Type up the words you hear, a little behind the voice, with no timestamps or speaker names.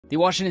The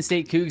Washington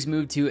State Cougs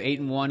moved to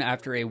 8-1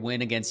 after a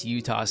win against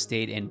Utah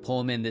State in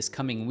Pullman this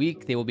coming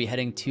week. They will be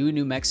heading to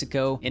New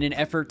Mexico in an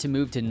effort to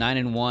move to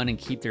 9-1 and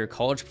keep their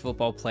college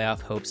football playoff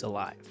hopes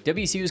alive.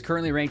 WSU is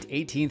currently ranked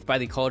 18th by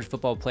the College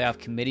Football Playoff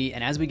Committee,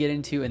 and as we get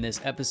into in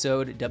this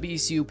episode,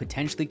 WSU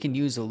potentially can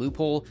use a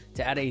loophole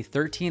to add a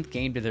 13th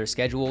game to their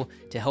schedule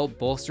to help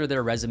bolster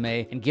their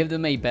resume and give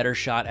them a better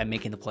shot at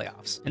making the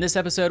playoffs. In this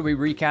episode, we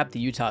recap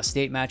the Utah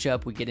State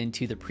matchup, we get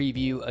into the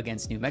preview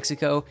against New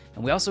Mexico,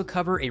 and we also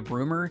cover a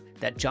rumor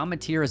that John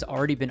Mateer has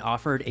already been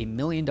offered $1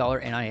 million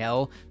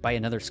NIL by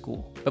another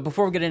school. But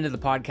before we get into the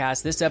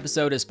podcast, this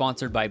episode is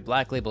sponsored by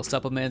Black Label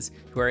Supplements,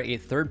 who are a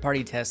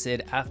third-party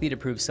tested,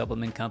 athlete-approved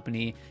supplement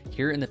company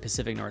here in the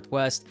Pacific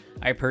Northwest.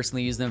 I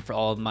personally use them for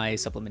all of my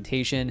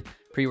supplementation,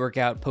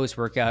 pre-workout,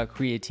 post-workout,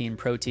 creatine,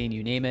 protein,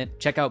 you name it.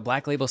 Check out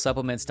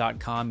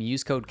blacklabelsupplements.com.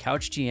 Use code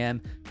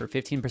CouchGM for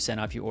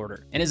 15% off your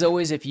order. And as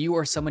always, if you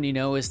or someone you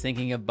know is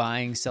thinking of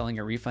buying, selling,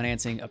 or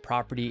refinancing a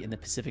property in the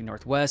Pacific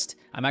Northwest,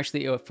 I'm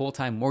actually a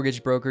full-time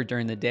mortgage broker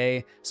during the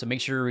day, so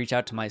make sure to reach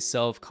out to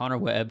myself, Connor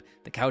Webb,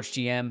 the Couch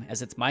GM,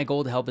 as it's my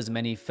goal to help as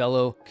many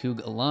fellow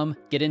Coug alum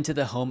get into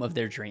the home of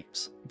their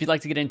dreams. If you'd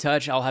like to get in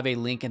touch, I'll have a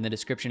link in the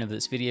description of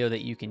this video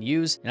that you can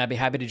use, and I'd be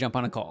happy to jump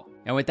on a call.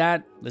 And with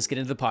that, let's get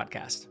into the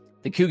podcast.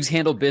 The Cougs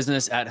handled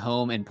business at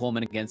home in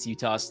Pullman against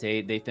Utah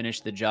State. They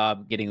finished the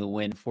job getting the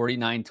win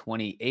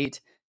 49-28.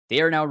 They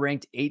are now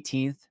ranked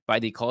 18th by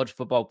the College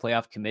Football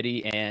Playoff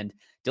Committee, and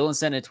Dylan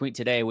sent a tweet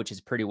today, which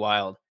is pretty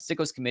wild.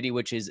 Sickos Committee,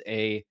 which is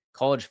a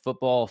college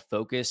football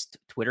focused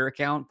Twitter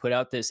account, put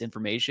out this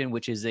information,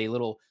 which is a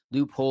little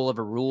loophole of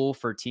a rule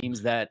for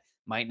teams that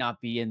might not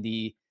be in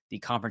the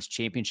conference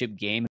championship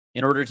game.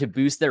 In order to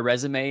boost their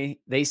resume,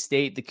 they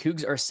state the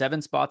Cougs are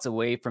 7 spots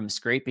away from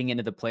scraping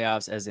into the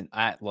playoffs as an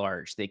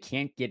at-large. They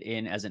can't get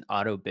in as an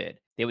auto bid.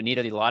 They would need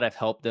a lot of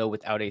help, though,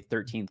 without a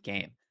 13th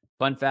game.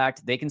 Fun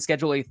fact, they can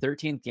schedule a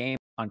 13th game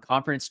on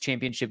conference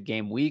championship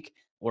game week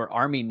or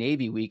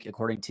Army-Navy week,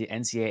 according to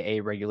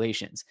NCAA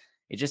regulations.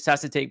 It just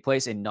has to take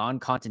place in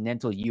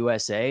non-continental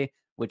USA,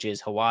 which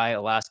is Hawaii,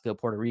 Alaska,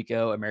 Puerto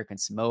Rico, American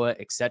Samoa,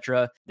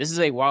 etc. This is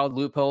a wild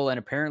loophole, and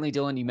apparently,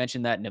 Dylan, you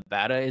mentioned that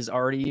Nevada is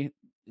already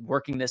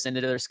working this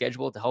into their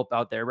schedule to help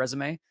out their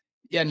resume.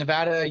 Yeah,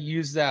 Nevada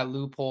used that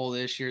loophole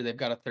this year. They've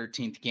got a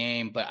 13th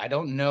game, but I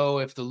don't know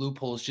if the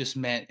loophole is just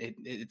meant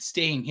it's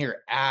staying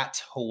here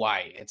at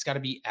Hawaii. It's got to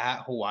be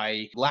at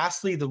Hawaii.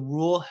 Lastly, the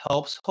rule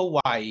helps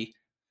Hawaii.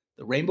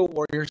 The Rainbow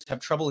Warriors have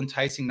trouble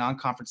enticing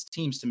non-conference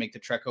teams to make the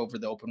trek over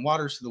the open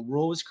water, so the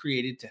rule was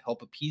created to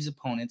help appease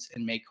opponents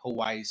and make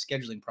Hawaii's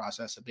scheduling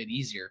process a bit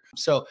easier.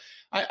 So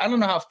I don't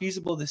know how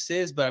feasible this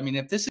is, but I mean,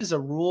 if this is a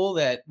rule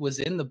that was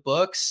in the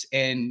books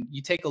and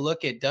you take a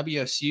look at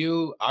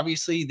WSU,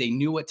 obviously they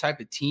knew what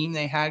type of team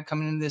they had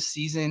coming into this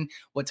season,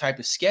 what type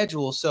of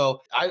schedule.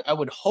 So I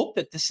would hope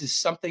that this is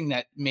something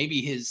that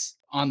maybe is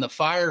on the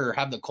fire or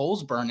have the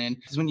coals burning.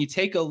 Because when you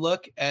take a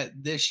look at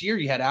this year,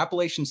 you had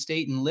Appalachian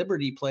State and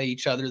Liberty play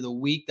each other the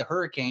week the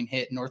hurricane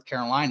hit North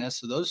Carolina.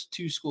 So those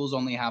two schools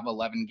only have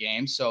 11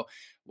 games. So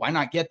why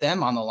not get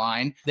them on the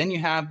line? Then you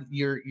have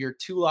your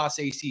 2-loss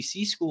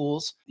ACC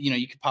schools. You know,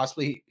 you could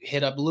possibly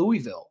hit up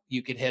Louisville.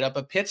 You could hit up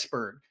a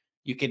Pittsburgh.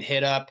 You could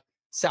hit up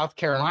South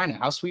Carolina.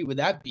 How sweet would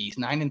that be?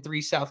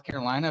 9-3 South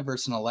Carolina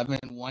versus an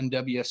 11-1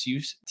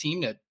 WSU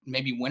team that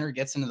maybe winner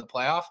gets into the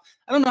playoff.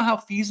 I don't know how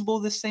feasible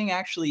this thing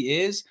actually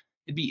is.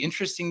 It'd be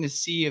interesting to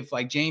see if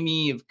like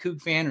Jamie of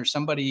Coug Fan or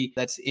somebody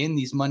that's in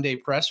these Monday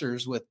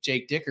pressers with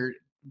Jake Dickert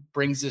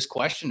brings this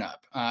question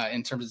up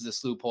in terms of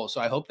this loophole. So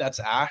I hope that's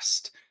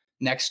asked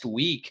next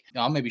week.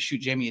 I'll maybe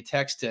shoot Jamie a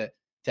text to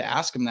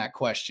ask him that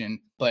question.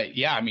 But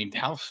yeah, I mean,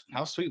 how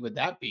sweet would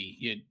that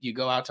be? You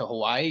go out to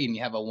Hawaii and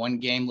you have a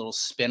 1-game little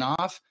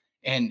spinoff,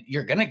 and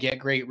you're gonna get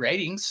great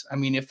ratings. I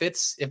mean, if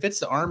it's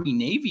the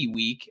Army-Navy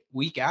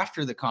week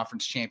after the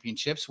conference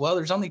championships, well,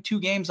 there's only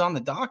 2 games on the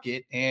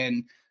docket,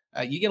 and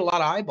you get a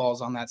lot of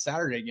eyeballs on that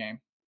Saturday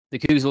game. The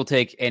Cougs will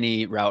take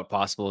any route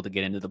possible to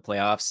get into the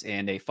playoffs.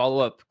 And a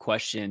follow-up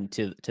question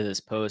to this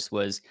post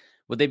was,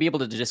 would they be able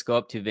to just go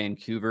up to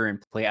Vancouver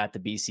and play at the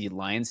BC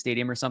Lions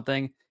Stadium or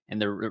something?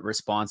 And the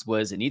response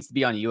was, it needs to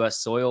be on U.S.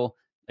 soil.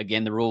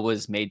 Again, the rule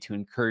was made to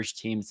encourage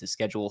teams to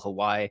schedule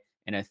Hawaii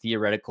and a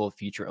theoretical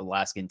future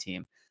Alaskan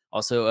team.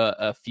 Also,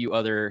 a few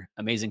other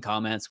amazing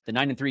comments. The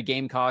 9-3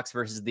 Gamecocks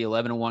versus the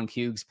 11-1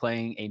 Cougs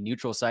playing a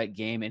neutral site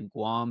game in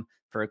Guam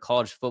for a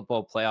college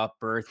football playoff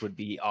berth would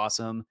be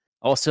awesome.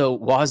 Also,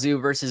 Wazoo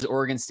versus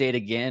Oregon State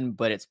again,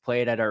 but it's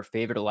played at our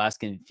favorite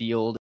Alaskan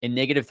field in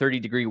negative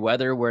 30-degree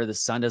weather where the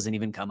sun doesn't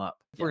even come up.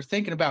 If we're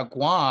thinking about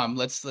Guam,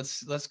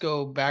 let's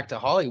go back to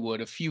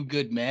Hollywood. A Few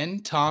Good Men,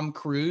 Tom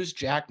Cruise,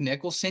 Jack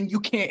Nicholson. You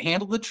can't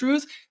handle the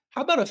truth?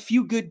 How about a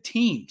few good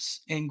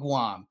teams in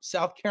Guam?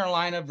 South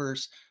Carolina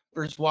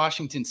versus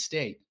Washington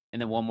State.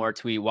 And then one more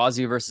tweet: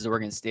 Wazoo versus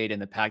Oregon State in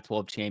the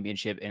Pac-12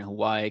 championship in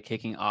Hawaii,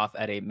 kicking off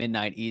at a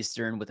midnight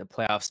Eastern with a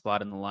playoff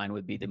spot on the line,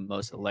 would be the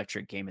most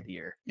electric game of the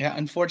year. Yeah,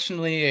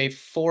 unfortunately, a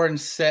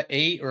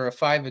 4-8 or a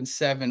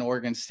 5-7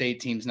 Oregon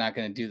State team's not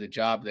going to do the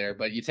job there.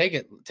 But you take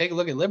a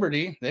look at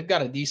Liberty. They've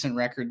got a decent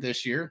record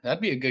this year. That'd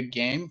be a good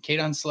game.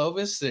 Kaden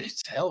Slovis,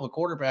 it's a hell of a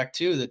quarterback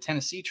too. The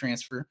Tennessee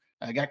transfer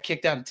got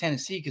kicked out of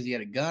Tennessee because he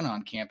had a gun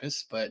on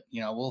campus. But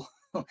we'll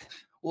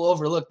we'll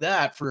overlook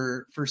that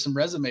for some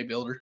resume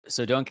builder.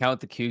 So don't count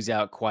the Cougs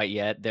out quite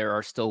yet. There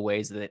are still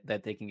ways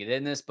that they can get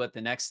in this, but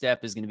the next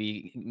step is going to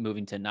be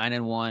moving to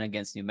 9-1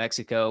 against New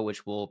Mexico,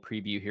 which we'll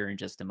preview here in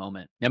just a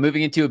moment. Now,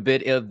 moving into a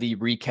bit of the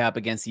recap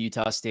against the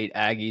Utah State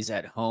Aggies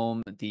at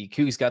home, the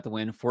Cougs got the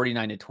win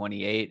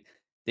 49-28.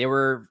 They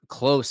were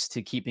close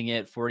to keeping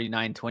it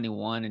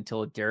 49-21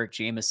 until Derek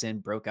Jameson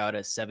broke out a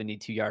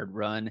 72-yard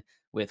run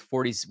with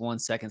 41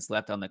 seconds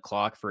left on the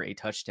clock for a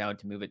touchdown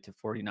to move it to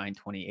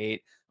 49-28.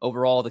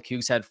 Overall, the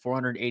Cougs had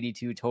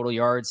 482 total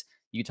yards.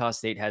 Utah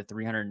State had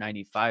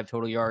 395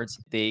 total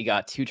yards. They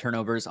got 2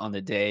 turnovers on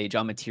the day.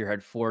 John Mateer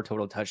had 4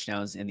 total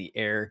touchdowns in the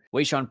air.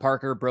 Wayshawn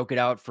Parker broke it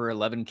out for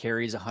 11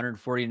 carries,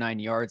 149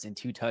 yards, and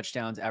 2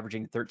 touchdowns,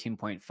 averaging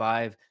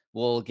 13.5.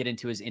 We'll get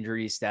into his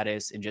injury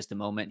status in just a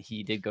moment.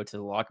 He did go to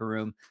the locker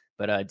room.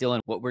 But Dylan,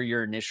 what were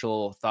your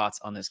initial thoughts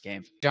on this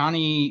game?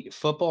 Johnny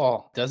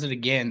Football does it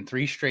again,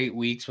 3 straight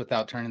weeks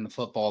without turning the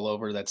football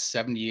over. That's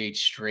 78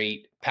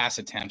 straight pass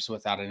attempts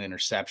without an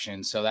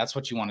interception. So that's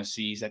what you want to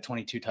see. He's at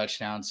 22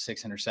 touchdowns,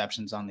 6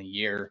 interceptions on the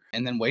year.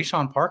 And then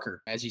Wayshawn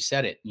Parker, as you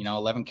said it,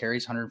 11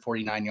 carries,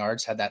 149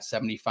 yards, had that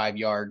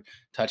 75-yard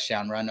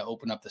touchdown run to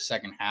open up the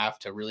second half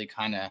to really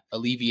kind of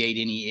alleviate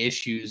any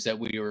issues that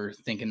we were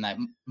thinking that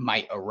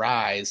might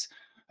arise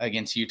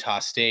against Utah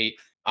State.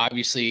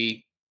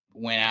 Obviously,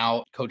 went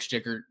out. Coach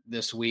Dickert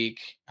this week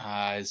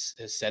has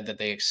said that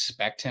they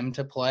expect him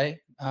to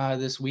play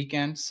this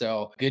weekend.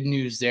 So good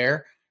news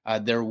there.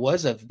 There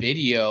was a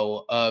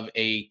video of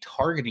a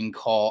targeting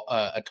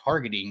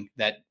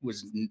that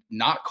was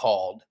not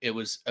called. It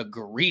was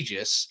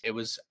egregious. It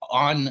was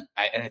on,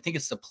 and I think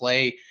it's the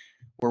play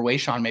where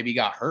Wayshawn maybe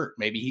got hurt.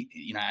 Maybe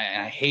and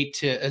I hate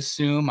to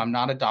assume, I'm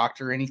not a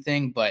doctor or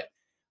anything, but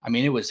I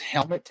mean, it was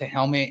helmet to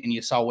helmet, and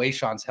you saw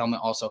Wayshawn's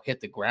helmet also hit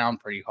the ground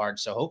pretty hard.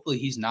 So hopefully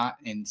he's not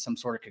in some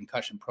sort of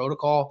concussion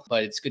protocol,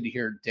 but it's good to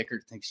hear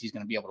Dickert thinks he's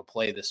going to be able to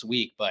play this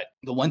week. But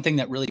the one thing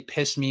that really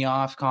pissed me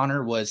off,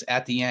 Connor, was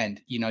at the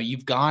end,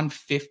 you've gone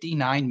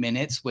 59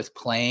 minutes with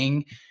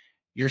playing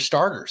your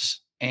starters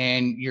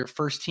and your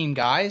first team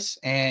guys,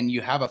 and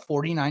you have a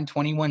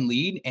 49-21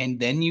 lead, and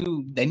then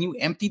you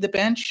empty the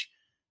bench.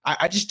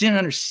 I just didn't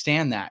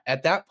understand that.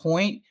 At that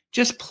point,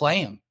 just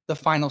play them the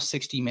final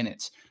 60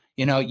 minutes.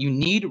 You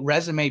need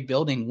resume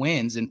building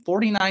wins, and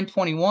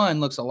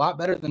 49-21 looks a lot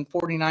better than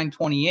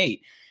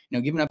 49-28.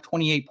 Giving up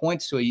 28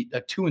 points to a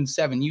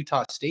 2-7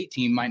 Utah State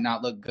team might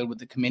not look good with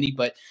the committee,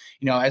 but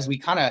as we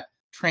kind of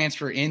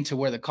transfer into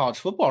where the college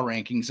football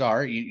rankings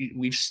are,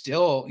 we've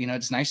still,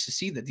 it's nice to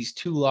see that these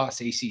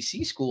 2-loss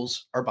ACC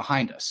schools are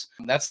behind us.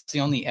 That's the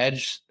only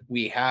edge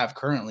we have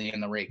currently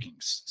in the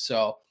rankings.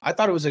 So I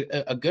thought it was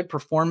a good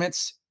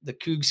performance. The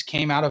Cougs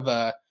came out of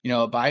a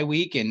bye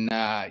week and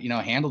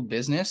handled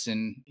business,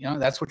 and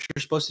that's what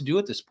you're supposed to do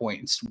at this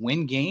point. It's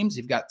win games.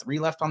 You've got 3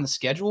 left on the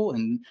schedule,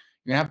 and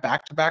you're gonna have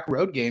back-to-back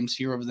road games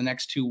here over the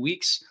next 2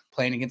 weeks,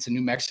 playing against a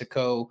New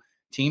Mexico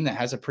team that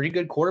has a pretty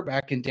good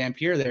quarterback in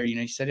Dampier there.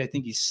 He said, I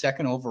think he's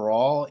 2nd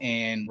overall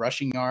in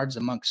rushing yards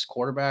amongst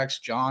quarterbacks.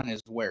 John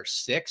is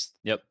 6th.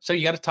 Yep. So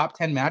you got a top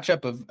 10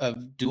 matchup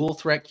of dual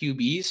threat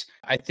QBs.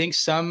 I think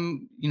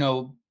some,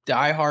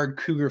 diehard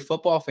Cougar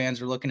football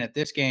fans are looking at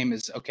this game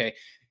as, okay,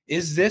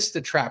 is this the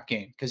trap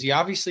game? Because you're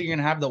going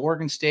to have the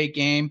Oregon State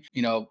game,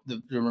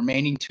 the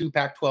remaining 2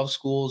 Pac-12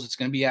 schools. It's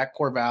going to be at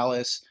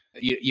Corvallis.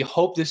 You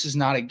hope this is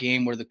not a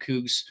game where the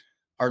Cougs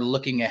are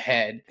looking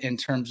ahead in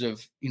terms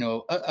of,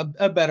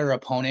 a better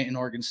opponent in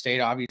Oregon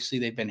State. Obviously,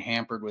 they've been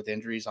hampered with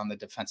injuries on the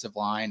defensive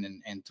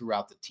line and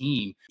throughout the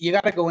team. You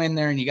got to go in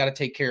there and you got to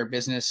take care of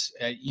business.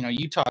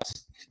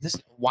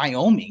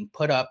 Wyoming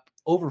put up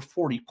over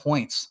 40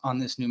 points on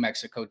this New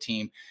Mexico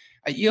team.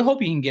 You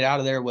hope you can get out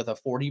of there with a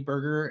 40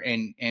 burger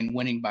and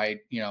winning by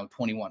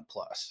 21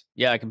 plus.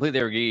 Yeah, I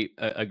completely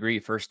agree.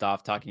 First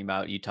off, talking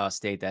about Utah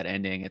State, that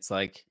ending, it's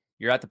like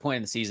you're at the point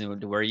in the season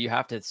where you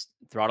have to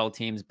throttle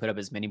teams, put up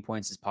as many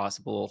points as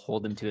possible,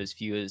 hold them to as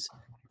few as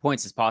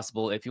points as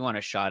possible if you want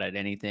a shot at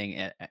anything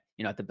at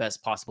the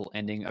best possible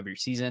ending of your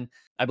season.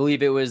 I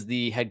believe it was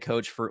the head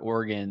coach for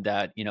Oregon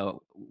that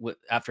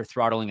after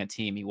throttling a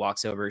team, he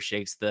walks over,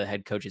 shakes the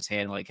head coach's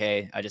hand like,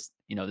 hey, I just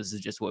this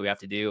is just what we have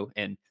to do.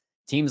 And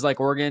teams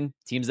like Oregon,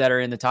 teams that are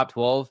in the top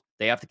 12,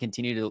 they have to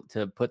continue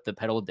to put the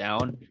pedal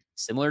down,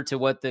 similar to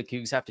what the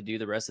Cougs have to do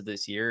the rest of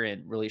this year,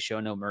 and really show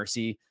no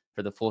mercy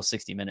for the full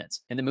 60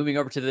 minutes. And then moving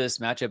over to this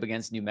matchup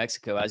against New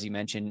Mexico, as you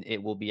mentioned,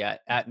 it will be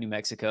at New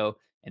Mexico,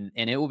 and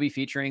it will be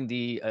featuring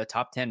the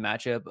top 10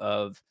 matchup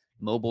of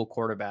mobile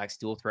quarterbacks,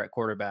 dual threat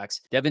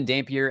quarterbacks. Devon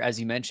Dampier, as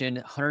you mentioned,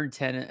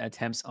 110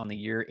 attempts on the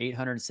year,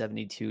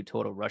 872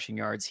 total rushing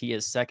yards. He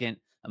is 2nd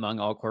among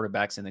all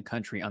quarterbacks in the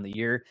country on the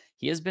year.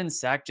 He has been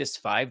sacked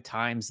just 5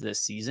 times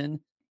this season,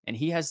 and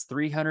he has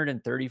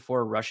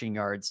 334 rushing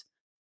yards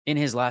in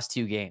his last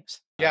 2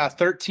 games. Yeah,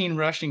 13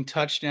 rushing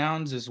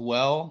touchdowns as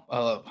well.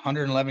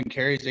 111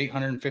 carries,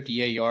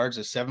 858 yards,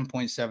 a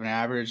 7.7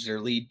 average. Their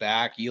lead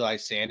back, Eli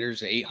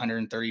Sanders,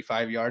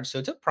 835 yards. So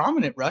it's a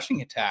prominent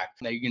rushing attack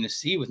that you're going to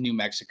see with New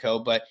Mexico.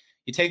 But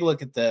you take a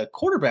look at the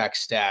quarterback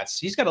stats.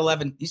 He's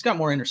got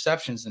more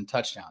interceptions than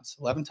touchdowns.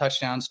 11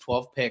 touchdowns,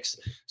 12 picks.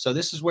 So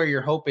this is where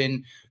you're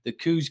hoping the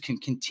Cougs can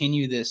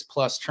continue this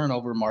plus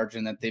turnover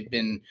margin that they've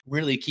been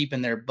really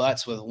keeping their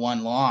butts with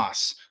one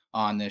loss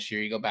on this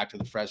year. You go back to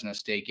the Fresno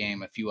State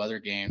game, a few other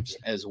games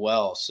as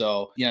well.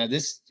 So,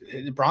 this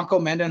Bronco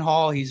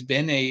Mendenhall, he's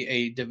been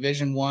a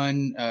Division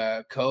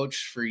I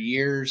coach for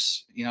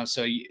years,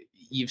 so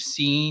you've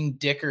seen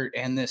Dickert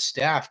and this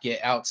staff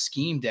get out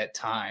schemed at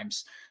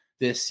times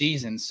this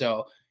season.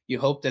 So you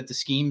hope that the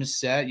scheme is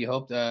set. You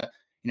hope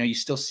you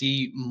still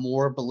see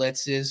more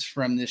blitzes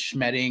from the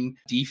Schmedding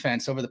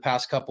defense over the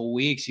past couple of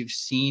weeks. You've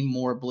seen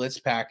more blitz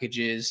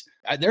packages.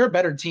 They're a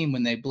better team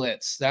when they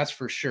blitz. That's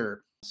for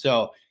sure.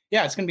 So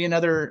yeah, it's going to be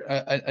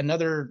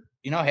another,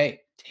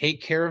 hey,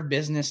 take care of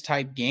business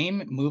type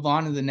game, move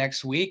on to the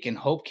next week and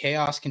hope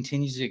chaos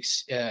continues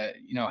to,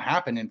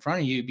 happen in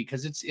front of you,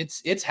 because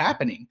it's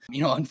happening.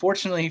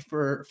 Unfortunately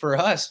for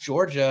us,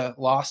 Georgia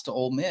lost to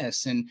Ole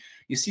Miss, and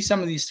you see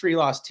some of these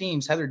 3-loss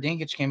teams. Heather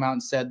Dinkich came out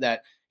and said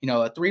that, a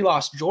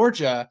 3-loss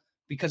Georgia,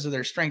 because of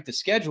their strength of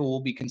schedule,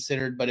 will be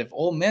considered. But if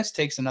Ole Miss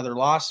takes another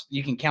loss,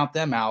 you can count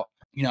them out.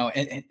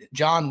 And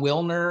John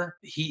Wilner,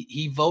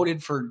 he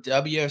voted for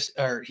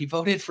he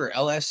voted for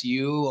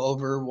LSU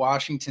over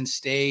Washington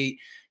State.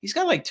 He's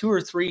got like 2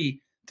 or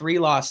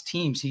 3-loss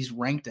teams. He's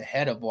ranked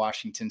ahead of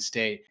Washington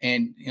State.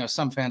 And,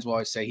 some fans will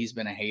always say he's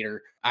been a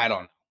hater. I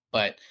don't know,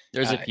 but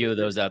there's a few of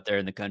those out there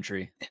in the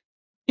country.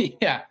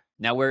 Yeah.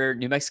 Now, where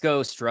New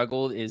Mexico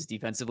struggled is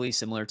defensively,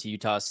 similar to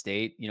Utah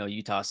State.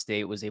 Utah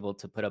State was able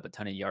to put up a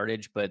ton of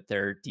yardage, but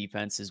their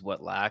defense is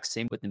what lacks.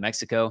 Same with New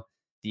Mexico.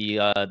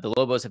 The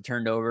Lobos have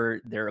turned over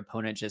their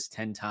opponent just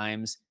 10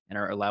 times and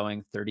are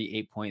allowing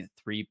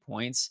 38.3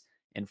 points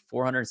and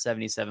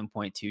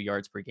 477.2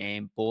 yards per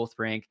game. Both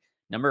rank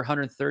number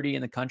 130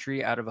 in the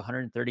country out of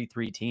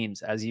 133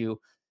 teams. As you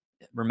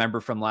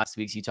remember from last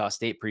week's Utah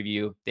State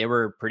preview, they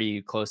were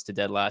pretty close to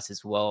dead last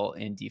as well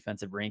in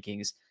defensive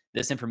rankings.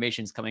 This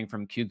information is coming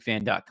from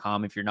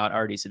CougFan.com. If you're not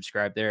already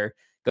subscribed there,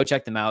 go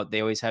check them out.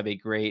 They always have a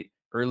great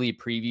early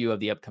preview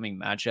of the upcoming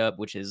matchup,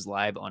 which is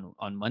live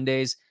on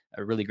Mondays.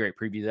 A really great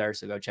preview there,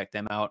 so go check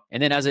them out.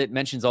 And then, as it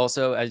mentions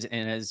also,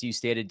 as you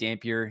stated,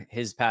 Dampier,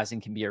 his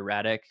passing can be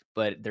erratic,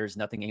 but there's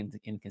nothing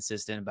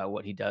inconsistent about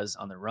what he does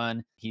on the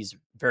run. He's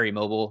very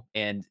mobile,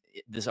 and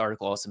this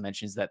article also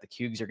mentions that the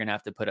Cougs are going to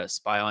have to put a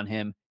spy on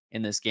him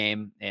in this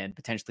game, and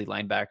potentially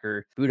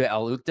linebacker Buda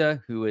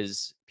Alukta, who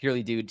is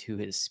purely due to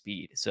his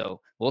speed.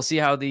 So we'll see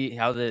how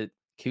the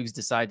Cougs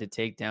decide to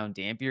take down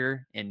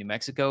Dampier in New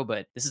Mexico,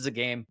 but this is a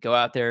game. Go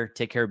out there,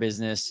 take care of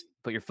business,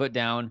 put your foot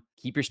down,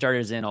 keep your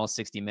starters in all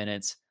 60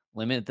 minutes,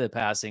 limit the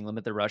passing,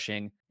 limit the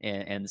rushing,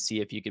 and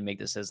see if you can make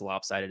this as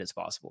lopsided as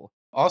possible.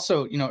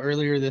 Also,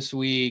 earlier this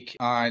week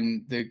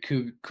on the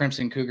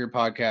Crimson Cougar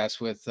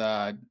podcast with,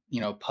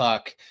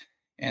 Puck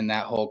and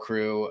that whole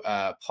crew,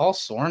 Paul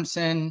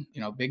Sorensen,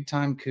 big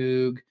time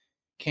Coug,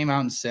 came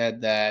out and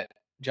said that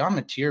John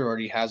Mateer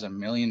already has $1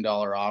 million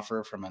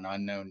offer from an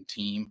unknown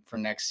team for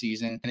next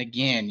season. And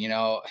again,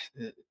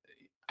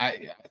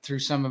 I through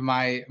some of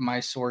my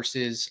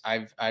sources,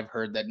 I've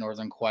heard that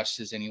Northern Quest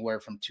is anywhere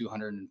from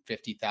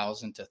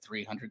 250,000 to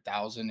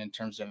 300,000 in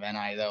terms of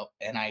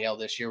NIL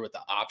this year, with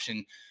the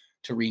option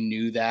to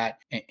renew that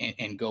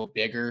and go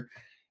bigger.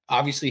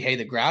 Obviously, hey,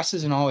 the grass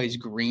isn't always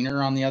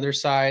greener on the other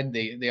side.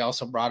 They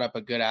also brought up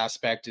a good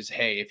aspect is,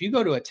 hey, if you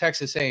go to a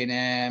Texas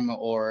A&M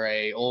or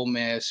a Ole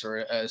Miss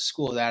or a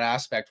school of that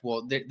aspect,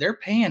 well, they're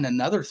paying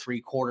another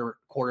 3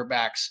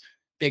 quarterbacks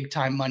big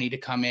time money to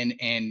come in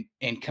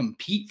and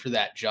compete for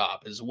that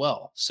job as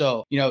well.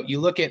 So, you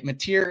look at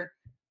Mateer,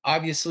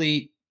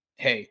 obviously,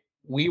 hey,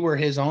 we were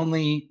his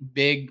only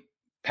big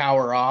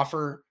power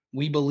offer.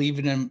 We believe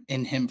in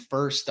him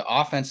first. The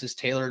offense is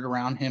tailored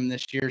around him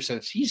this year. So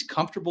if he's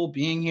comfortable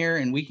being here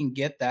and we can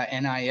get that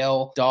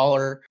NIL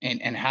dollar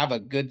and have a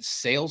good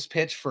sales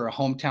pitch for a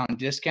hometown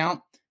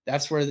discount,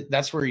 that's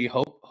where you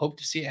hope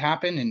to see it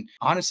happen. And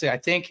honestly, I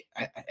think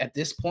at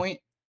this point,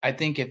 I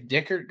think if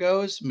Dickert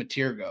goes,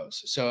 Mateer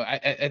goes. So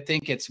I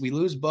think we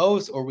lose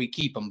both or we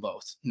keep them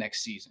both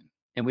next season.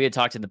 And we had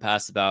talked in the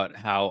past about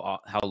how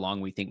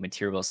long we think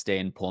Mateer will stay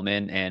in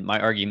Pullman. And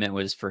my argument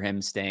was for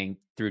him staying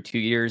through 2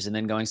 years and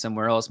then going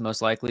somewhere else,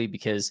 most likely,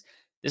 because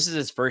this is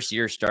his first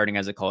year starting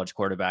as a college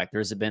quarterback.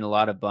 There's been a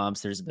lot of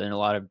bumps. There's been a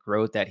lot of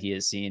growth that he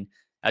has seen.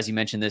 As you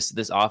mentioned,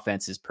 this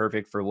offense is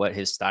perfect for what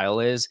his style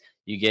is.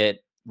 You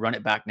run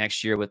it back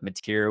next year with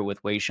Mateer,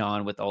 with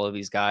Wayshawn, with all of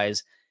these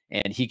guys,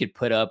 and he could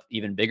put up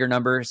even bigger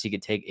numbers. He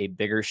could take a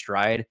bigger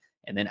stride.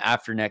 And then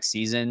after next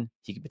season,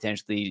 he could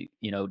potentially,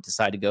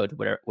 decide to go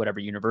to whatever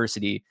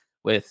university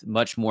with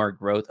much more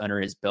growth under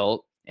his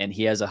belt. and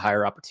he has a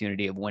higher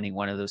opportunity of winning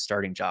one of those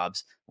starting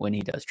jobs when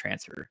he does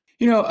transfer.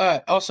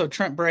 Also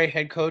Trent Bray,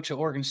 head coach at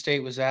Oregon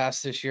State, was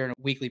asked this year in a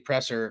weekly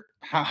presser,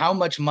 how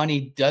much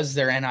money does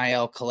their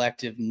NIL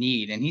collective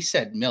need? And he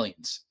said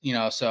millions,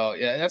 so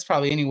yeah, that's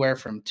probably anywhere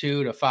from $2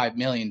 to $5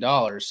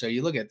 million. So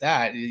you look at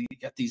that, you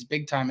got these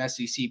big time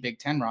SEC Big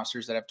Ten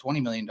rosters that have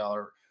 $20 million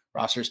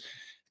rosters.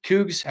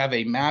 Cougs have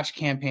a match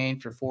campaign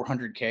for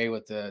 $400K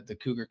with the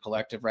Cougar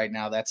Collective right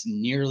now. That's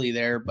nearly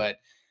there, but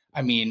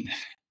I mean,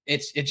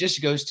 it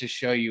just goes to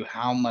show you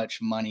how much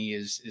money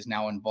is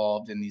now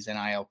involved in these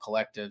NIL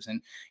collectives.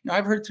 And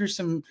I've heard through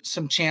some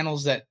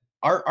channels that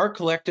our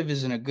collective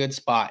is in a good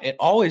spot. It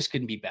always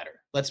can be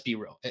better. Let's be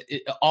real.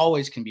 It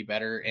always can be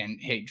better. And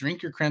hey,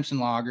 drink your Crimson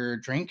Lager,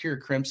 drink your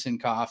Crimson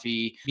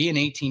coffee, be an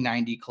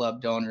 1890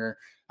 club donor.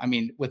 I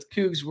mean, with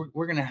Cougs,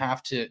 we're going to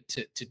have to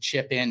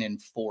chip in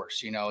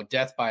force,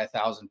 death by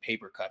 1,000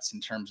 paper cuts in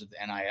terms of the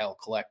NIL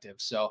collective.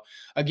 So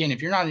again, if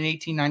you're not an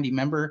 1890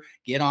 member,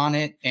 get on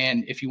it.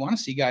 And if you want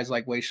to see guys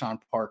like Wayshawn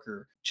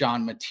Parker,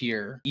 John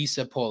Mateer,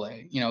 Issa Pole,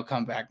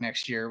 come back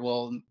next year,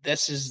 well,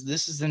 this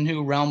is the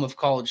new realm of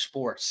college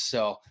sports.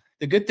 So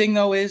the good thing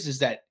though is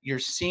that you're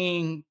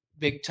seeing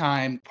big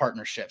time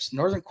partnerships.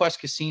 Northern Quest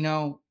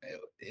Casino,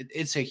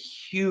 it's a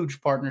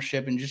huge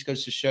partnership, and just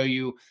goes to show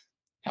you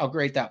how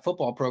great that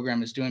football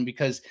program is doing,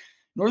 because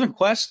Northern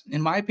Quest,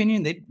 in my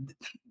opinion,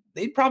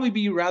 they'd probably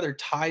be rather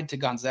tied to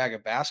Gonzaga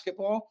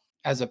basketball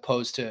as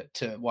opposed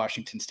to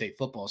Washington State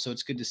football. So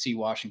it's good to see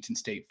Washington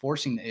State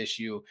forcing the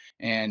issue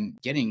and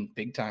getting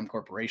big time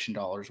corporation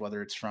dollars,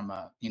 whether it's from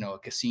a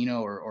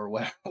casino or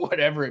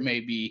whatever it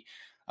may be.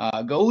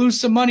 Go lose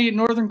some money at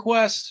Northern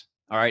Quest.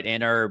 All right,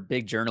 and our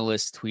big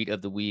journalist tweet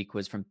of the week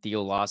was from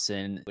Theo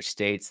Lawson, which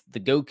states, "The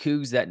Go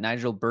Cougs that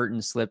Nigel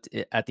Burton slipped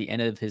at the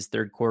end of his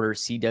third quarter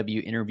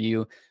CW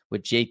interview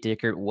with Jake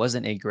Dickert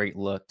wasn't a great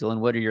look." Dylan,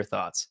 what are your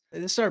thoughts?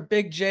 This is our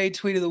Big J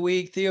tweet of the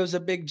week. Theo's a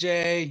Big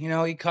J.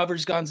 He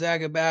covers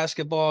Gonzaga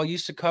basketball,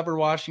 used to cover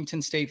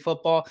Washington State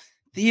football.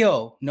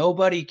 Theo,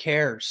 nobody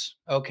cares.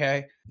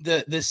 Okay.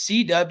 The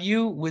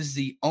CW was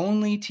the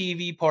only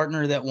TV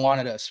partner that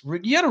wanted us.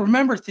 You got to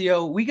remember,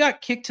 Theo, we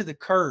got kicked to the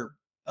curb,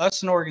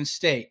 us and Oregon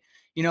State.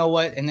 You know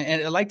what? And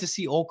I'd like to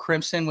see Old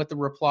Crimson with the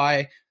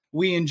reply.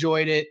 We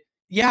enjoyed it.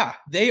 Yeah,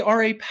 they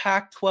are a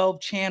Pac-12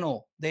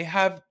 channel. They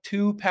have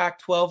 2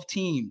 Pac-12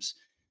 teams.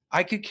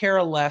 I could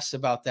care less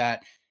about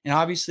that. And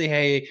obviously,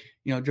 hey,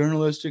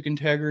 journalistic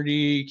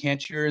integrity,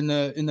 can't cheer in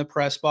the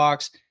press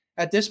box.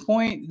 At this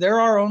point, they're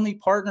our only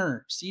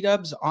partner.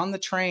 C-Dub's on the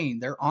train.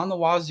 They're on the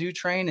Wazoo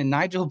train, and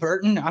Nigel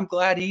Burton, I'm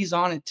glad he's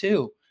on it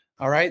too.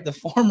 All right, the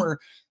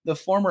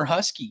former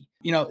Husky.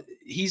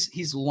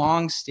 He's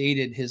long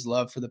stated his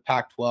love for the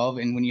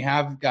Pac-12, and when you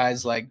have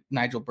guys like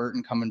Nigel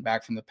Burton coming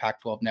back from the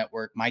Pac-12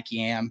 network, Mike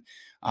Yam,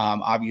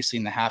 obviously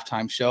in the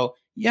halftime show,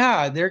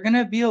 yeah, they're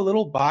gonna be a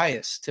little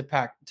biased to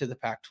the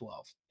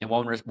Pac-12. And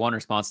one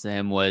response to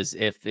him was,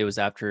 if it was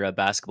after a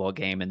basketball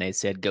game and they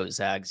said "Go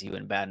Zags," he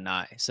wouldn't bat an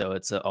eye. So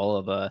it's all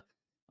of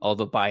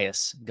a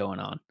bias going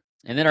on.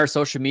 And then our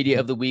social media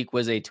of the week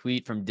was a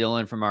tweet from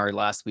Dylan from our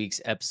last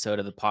week's episode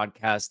of the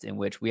podcast, in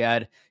which we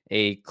had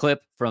a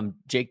clip from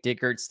Jake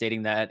Dickert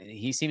stating that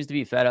he seems to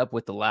be fed up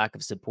with the lack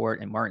of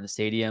support in Martin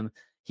Stadium.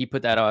 He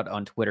put that out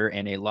on Twitter,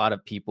 and a lot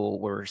of people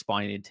were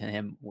responding to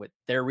him with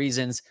their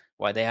reasons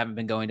why they haven't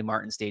been going to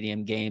Martin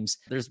Stadium games.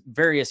 There's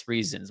various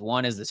reasons.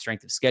 One is the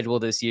strength of schedule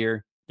this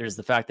year. There's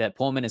the fact that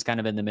Pullman is kind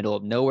of in the middle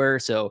of nowhere.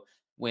 So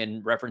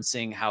when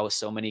referencing how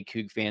so many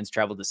Coug fans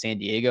travel to San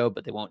Diego,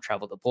 but they won't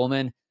travel to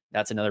Pullman,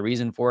 that's another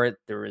reason for it.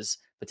 There is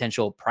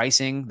potential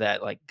pricing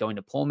that, like, going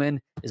to Pullman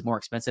is more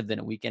expensive than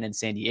a weekend in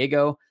San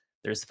Diego.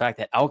 There's the fact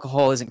that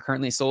alcohol isn't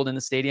currently sold in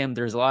the stadium.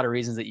 There's a lot of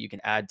reasons that you can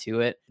add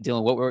to it.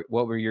 Dylan,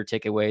 what were your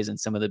takeaways and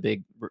some of the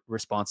big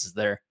responses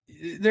there?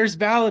 There's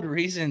valid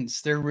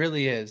reasons. There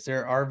really is.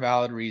 There are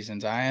valid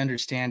reasons. I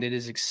understand it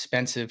is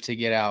expensive to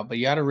get out, but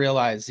you got to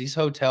realize these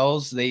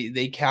hotels,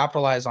 they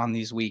capitalize on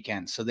these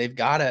weekends. So they've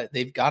got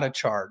to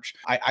charge.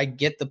 I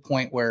get the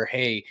point where,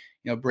 hey,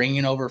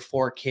 bringing over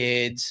 4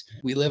 kids,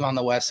 we live on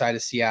the west side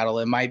of Seattle.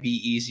 It might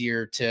be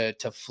easier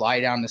to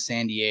fly down to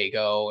San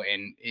Diego.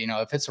 And,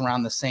 if it's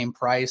around the same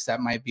price, that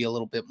might be a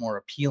little bit more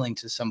appealing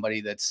to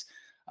somebody that's,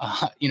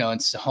 in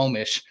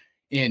Snohomish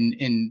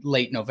in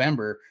late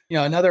November.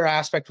 Another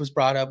aspect was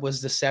brought up was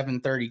the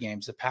 7:30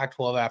 games, the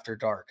Pac-12 after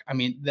dark. I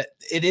mean,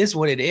 it is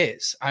what it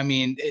is. I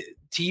mean,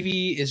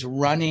 TV is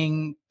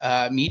running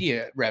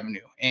media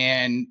revenue,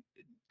 and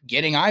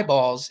getting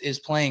eyeballs is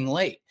playing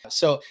late.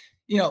 So,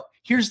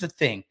 here's the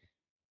thing.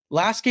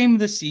 Last game of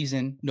the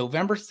season,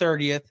 November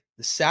 30th,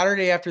 the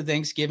Saturday after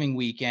Thanksgiving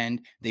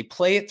weekend, they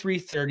play at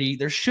 3:30.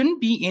 There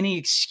shouldn't be any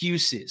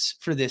excuses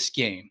for this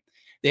game.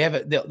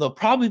 They'll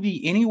probably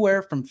be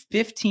anywhere from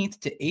 15th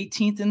to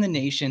 18th in the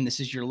nation.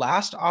 This is your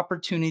last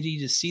opportunity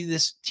to see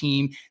this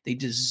team. They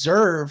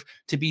deserve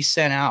to be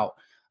sent out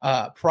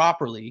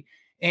properly.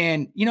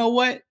 And you know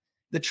what?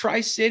 The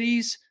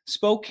Tri-Cities,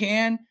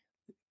 Spokane,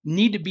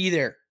 need to be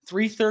there.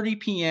 3:30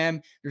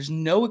 p.m. There's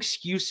no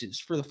excuses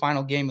for the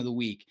final game of the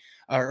week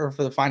or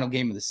for the final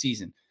game of the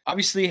season.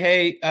 Obviously,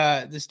 hey,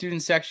 the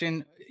student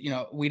section,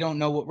 we don't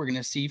know what we're going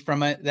to see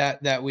from it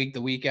that week,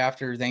 the week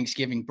after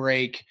Thanksgiving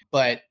break,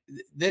 but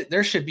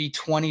there should be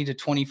 20 to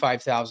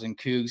 25,000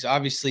 Cougs.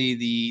 Obviously,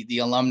 the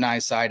alumni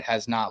side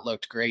has not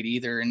looked great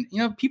either. And,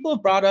 people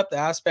have brought up the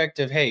aspect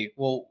of, hey,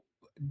 well,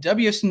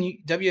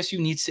 WSU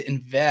needs to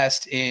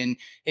invest in,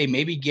 hey,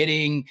 maybe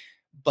getting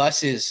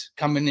buses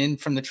coming in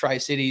from the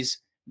Tri-Cities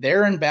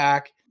there and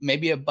back,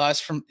 maybe a bus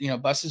from,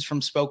 buses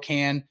from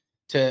Spokane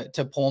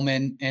to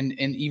Pullman and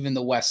even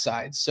the West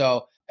Side.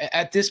 So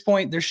at this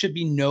point, there should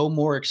be no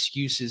more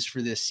excuses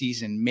for this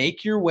season.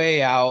 Make your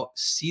way out,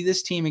 see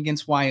this team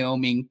against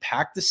Wyoming,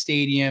 pack the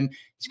stadium.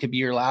 This could be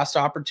your last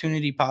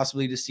opportunity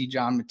possibly to see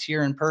John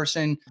Mateer in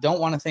person. Don't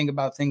want to think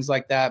about things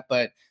like that,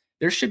 but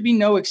there should be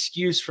no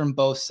excuse from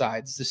both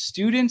sides, the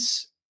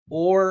students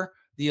or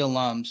the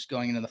alums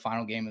going into the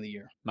final game of the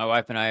year. My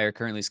wife and I are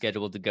currently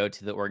scheduled to go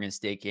to the Oregon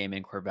State game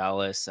in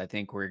Corvallis. I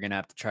think we're gonna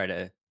have to try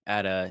to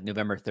add a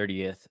November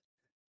 30th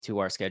to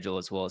our schedule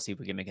as well. See if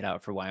we can make it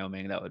out for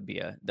Wyoming. That would be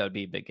a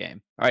big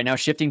game. All right, now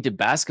shifting to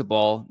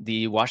basketball,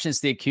 the Washington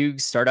State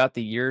Cougs start out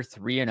the year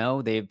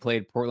 3-0. They've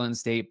played Portland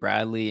State,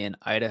 Bradley, and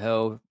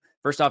Idaho.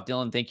 First off,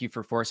 Dylan, thank you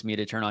for forcing me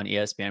to turn on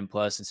ESPN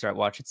Plus and start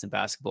watching some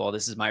basketball.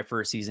 This is my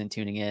first season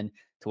tuning in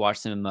to watch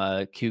some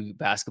Coug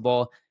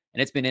basketball,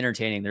 and it's been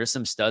entertaining. There's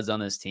some studs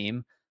on this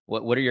team.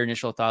 What are your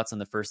initial thoughts on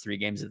the first 3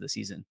 games of the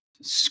season?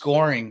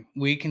 Scoring,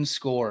 we can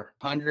score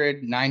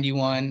 100,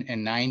 91,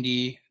 and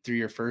 90 through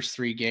your first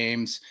 3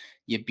 games.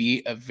 You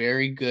beat a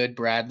very good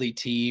Bradley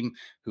team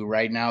who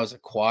right now is a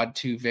quad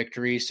 2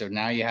 victory. So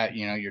now you have,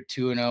 you're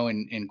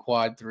 2-0 in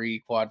quad 3,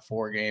 quad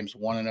 4 games,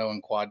 1-0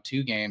 in quad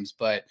 2 games.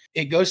 But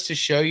it goes to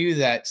show you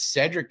that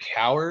Cedric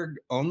Howard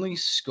only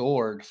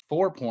scored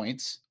 4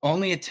 points,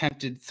 only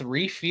attempted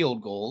 3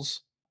 field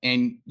goals,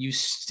 and you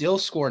still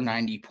score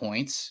 90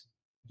 points.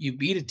 You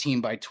beat a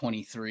team by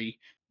 23.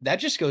 That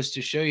just goes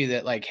to show you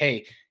that, like,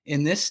 hey,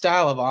 in this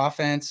style of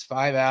offense,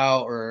 5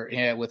 out, or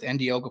with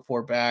ND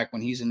Okafor back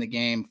when he's in the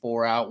game,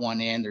 4 out, 1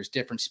 in, there's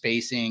different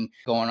spacing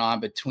going on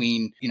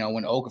between,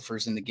 when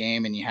Okafor's in the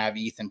game and you have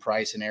Ethan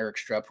Price and Eric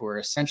Strupp, who are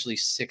essentially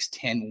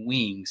 6'10"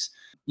 wings.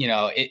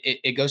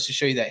 It goes to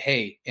show you that,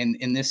 hey,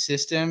 in this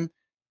system,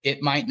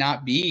 it might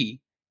not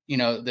be,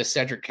 the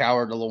Cedric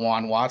Howard or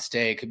Lawan Watts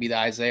day. It could be the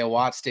Isaiah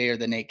Watts day or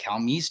the Nate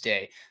Calmise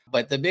day.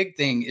 But the big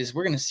thing is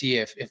we're going to see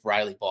if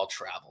Riley Ball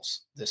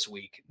travels this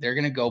week. They're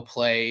going to go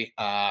play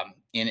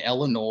in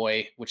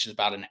Illinois, which is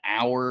about an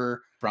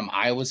hour from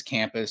Iowa's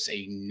campus,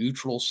 a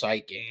neutral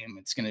site game.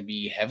 It's going to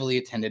be heavily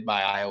attended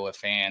by Iowa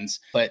fans.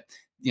 But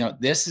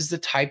this is the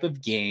type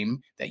of game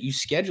that you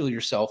schedule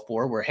yourself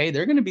for where, hey,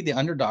 they're going to be the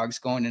underdogs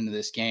going into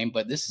this game,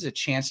 but this is a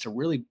chance to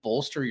really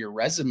bolster your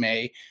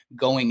resume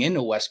going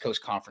into West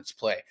Coast Conference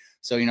play.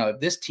 So, if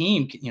this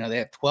team, they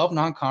have 12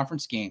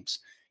 non-conference games.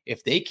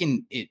 If they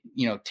can,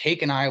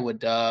 take an Iowa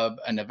dub,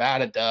 a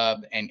Nevada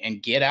dub,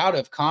 and get out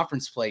of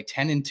conference play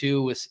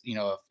 10-2 with,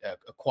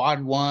 a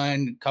quad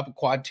 1, couple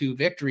quad 2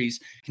 victories,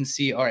 can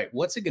see, all right,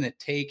 what's it going to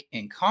take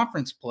in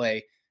conference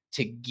play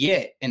to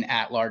get an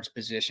at-large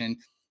position?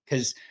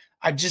 Because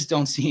I just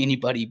don't see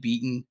anybody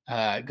beating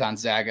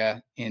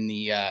Gonzaga in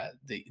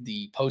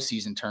the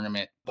postseason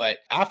tournament. But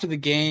after the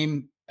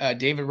game,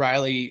 David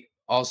Riley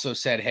also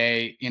said,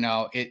 hey,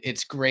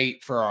 it's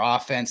great for our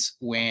offense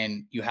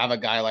when you have a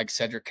guy like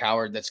Cedric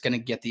Howard that's going to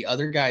get the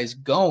other guys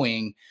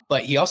going.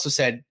 But he also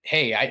said,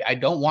 hey, I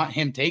don't want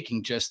him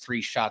taking just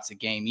 3 shots a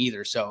game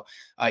either. So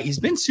he's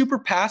been super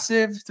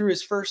passive through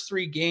his first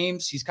 3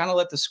 games. He's kind of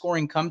let the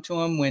scoring come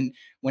to him when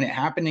it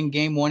happened in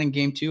game 1 and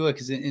game 2,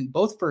 because in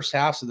both first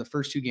halves of the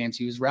first 2 games,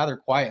 he was rather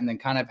quiet and then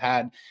kind of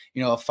had,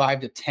 a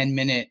 5 to 10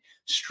 minute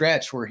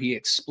stretch where he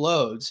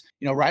explodes.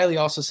 Riley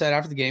also said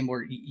after the game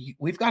where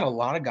we've got a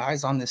lot of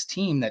guys on this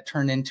team that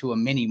turn into a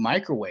mini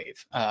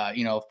microwave,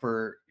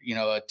 for,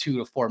 a 2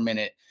 to 4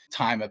 minute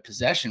time of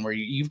possession, where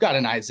you've got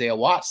an Isaiah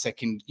Watts that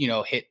can,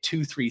 hit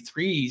 2-3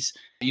 threes.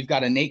 You've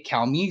got a Nate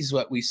Calmise,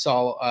 what we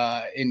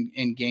saw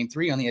in game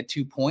 3, only had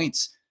 2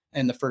 points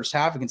in the first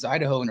half against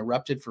Idaho and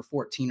erupted for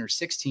 14 or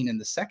 16 in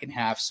the second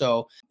half.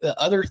 So the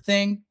other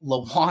thing,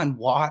 Lawan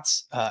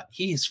Watts,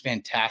 he is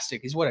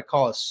fantastic. He's what I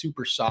call a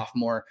super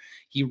sophomore.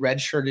 He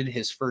redshirted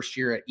his first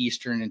year at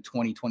Eastern in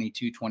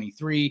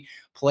 2022-23,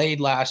 played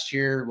last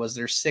year, was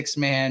their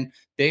 6-man,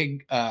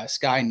 Big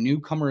Sky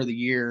newcomer of the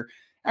year,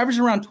 averaged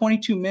around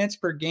 22 minutes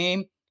per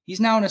game. He's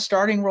now in a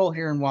starting role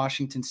here in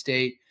Washington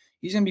State.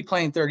 He's going to be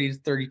playing 30 to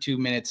 32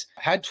 minutes.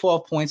 Had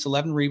 12 points,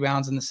 11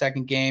 rebounds in the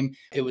second game.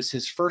 It was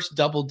his first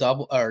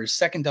double-double, or his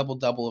second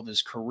double-double of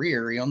his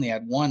career. He only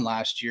had 1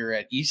 last year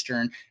at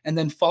Eastern, and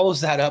then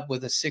follows that up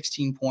with a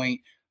 16-point,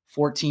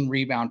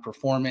 14-rebound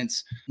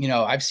performance.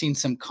 I've seen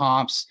some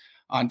comps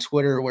on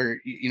Twitter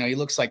where, he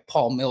looks like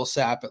Paul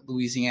Millsap at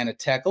Louisiana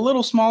Tech. A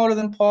little smaller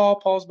than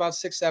Paul. Paul's about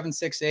 6'7",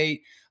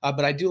 6'8",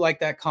 but I do like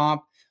that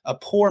comp. A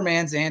poor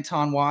man's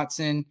Anton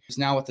Watson, who's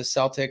now with the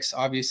Celtics,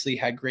 obviously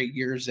had great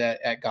years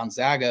at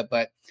Gonzaga.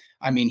 But,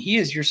 he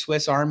is your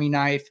Swiss Army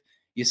knife.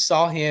 You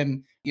saw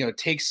him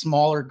takes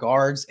smaller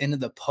guards into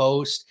the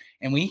post.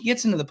 And when he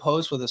gets into the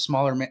post with a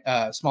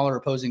smaller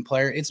opposing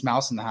player, it's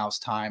mouse in the house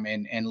time.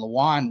 And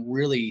Lawan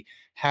really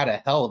had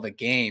a hell of a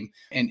game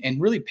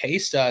and really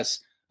paced us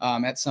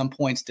at some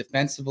points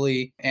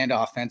defensively and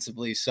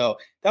offensively. So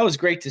that was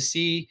great to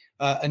see.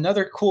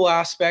 Another cool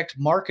aspect,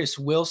 Marcus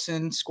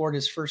Wilson scored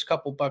his first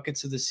couple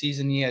buckets of the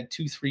season. He had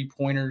 2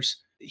 3-pointers.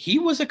 He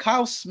was a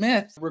Kyle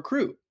Smith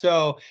recruit.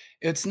 So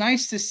it's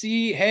nice to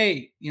see,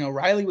 hey,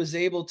 Riley was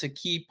able to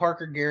keep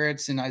Parker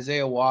Garrett's and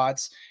Isaiah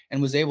Watts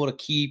and was able to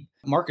keep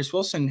Marcus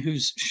Wilson,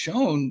 who's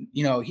shown,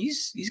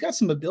 he's got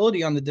some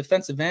ability on the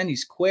defensive end.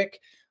 He's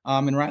quick.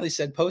 And Riley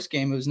said post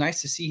game, it was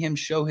nice to see him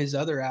show his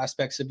other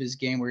aspects of his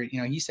game where,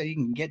 he said he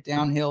can get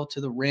downhill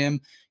to the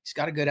rim. He's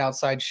got a good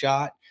outside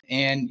shot.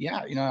 And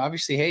yeah,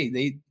 obviously,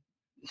 hey,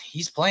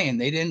 he's playing.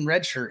 They didn't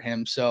redshirt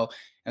him. So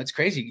it's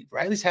crazy.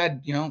 Riley's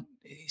had,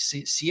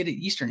 see it at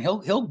Eastern.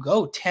 He'll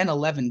go 10,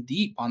 11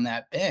 deep on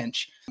that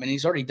bench. And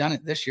he's already done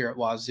it this year at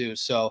Wazoo.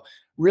 So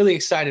really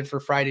excited for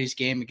Friday's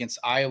game against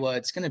Iowa.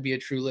 It's going to be a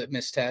true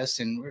litmus test.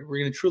 And we're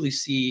going to truly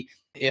see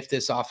if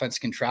this offense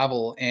can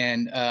travel.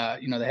 And,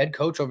 the head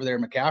coach over there,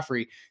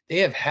 McCaffrey, they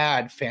have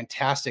had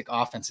fantastic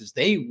offenses.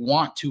 They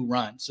want to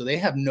run. So they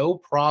have no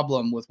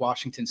problem with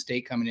Washington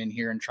State coming in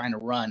here and trying to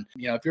run.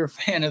 If you're a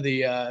fan of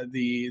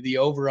the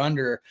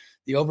over-under,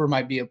 the over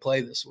might be a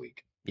play this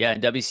week. Yeah,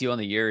 and WSU on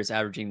the year is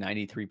averaging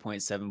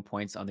 93.7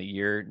 points on the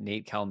year.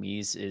 Nate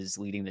Calmese is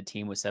leading the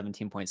team with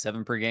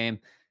 17.7 per game.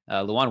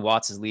 Luwan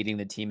Watts is leading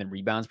the team in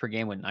rebounds per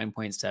game with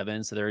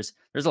 9.7. So there's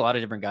a lot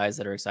of different guys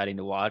that are exciting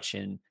to watch.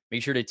 And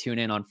make sure to tune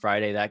in on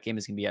Friday. That game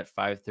is going to be at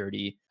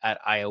 5:30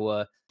 at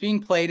Iowa.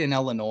 Being played in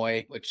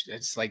Illinois, which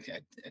it's like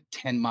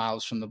 10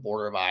 miles from the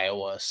border of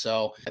Iowa.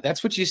 So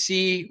that's what you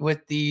see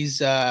with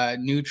these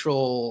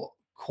neutral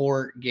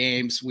court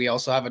games. We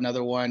also have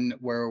another one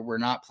where we're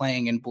not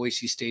playing in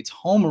Boise State's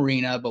home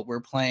arena, but we're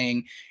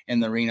playing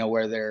in the arena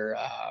where they're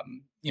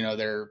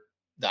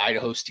the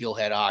Idaho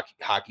Steelhead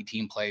hockey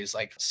team plays.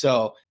 Like,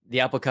 so the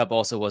Apple Cup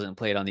also wasn't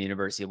played on the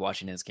University of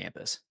Washington's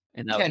campus.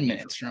 And 10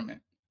 minutes from it.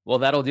 Well,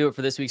 that'll do it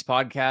for this week's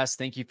podcast.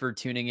 Thank you for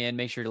tuning in.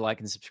 Make sure to like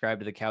and subscribe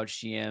to the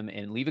Couch GM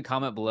and leave a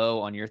comment below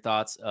on your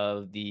thoughts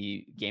of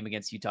the game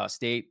against Utah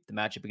State, the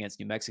matchup against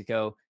New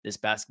Mexico, this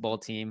basketball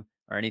team,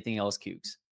 or anything else, Cougs.